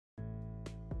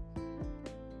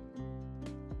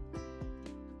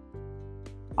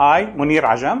I, Munir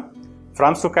Ajam,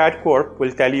 from SUKAD Corp,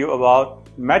 will tell you about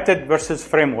method versus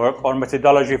framework or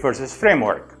methodology versus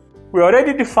framework. We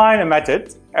already define a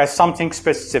method as something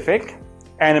specific,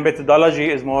 and a methodology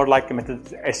is more like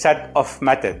a set of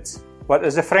methods. What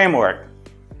is a framework?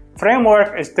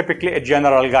 Framework is typically a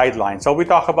general guideline. So we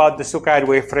talk about the SUKAD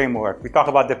way framework. We talk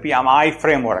about the PMI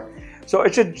framework. So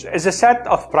it's a set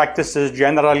of practices,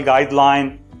 general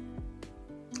guideline,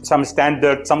 some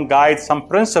standard, some guide, some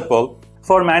principle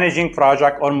for managing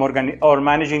project or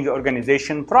managing the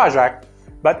organization project,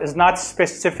 but is not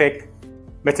specific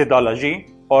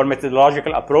methodology or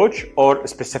methodological approach or a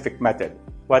specific method.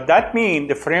 What that means,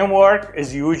 the framework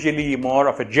is usually more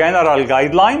of a general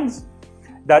guidelines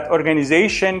that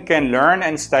organization can learn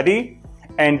and study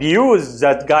and use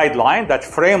that guideline, that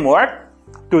framework,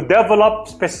 to develop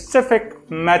specific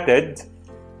methods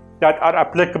that are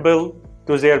applicable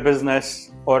to their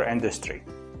business or industry.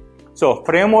 So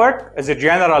framework is a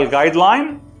general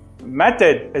guideline,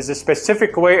 method is a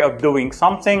specific way of doing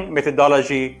something,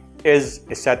 methodology is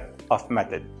a set of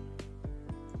method.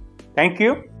 Thank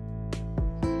you.